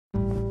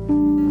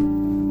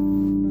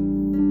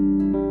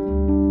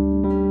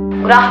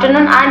Good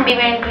afternoon, I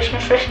am Krishna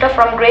Shrestha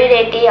from grade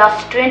 8A,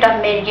 a student of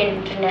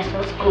Meridian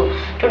International School.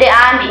 Today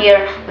I am here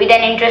with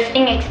an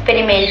interesting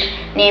experiment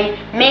named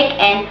Make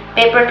an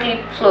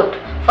Paperclip Float.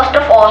 First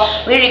of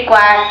all, we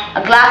require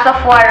a glass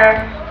of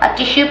water, a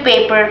tissue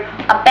paper,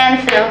 a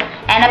pencil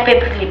and a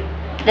paperclip.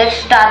 Let's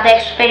start the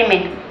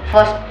experiment.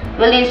 First,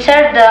 we'll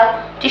insert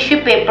the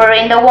tissue paper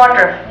in the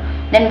water.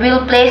 Then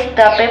we'll place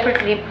the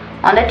paperclip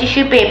on the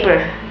tissue paper.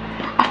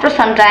 After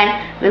some time,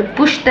 we'll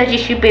push the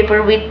tissue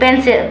paper with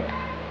pencil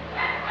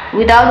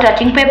without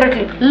touching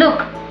paperclip. Look,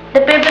 the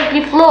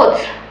paperclip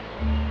floats.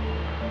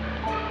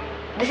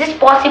 This is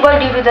possible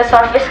due to the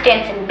surface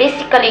tension.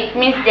 Basically, it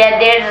means that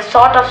there is a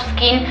sort of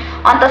skin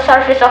on the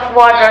surface of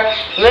water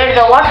where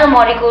the water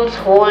molecules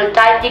hold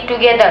tightly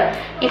together.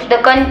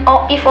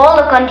 If all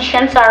the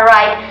conditions are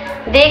right,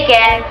 they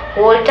can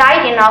hold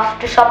tight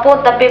enough to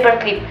support the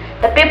paperclip.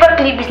 The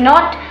paperclip is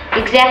not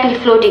exactly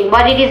floating,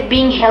 but it is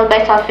being held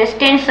by surface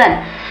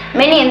tension.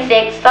 Many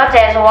insects, such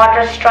as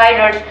water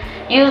striders,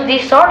 use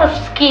this sort of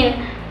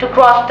skin to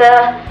cross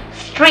the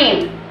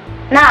stream.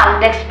 Now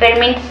the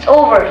experiment is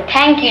over.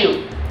 Thank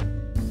you.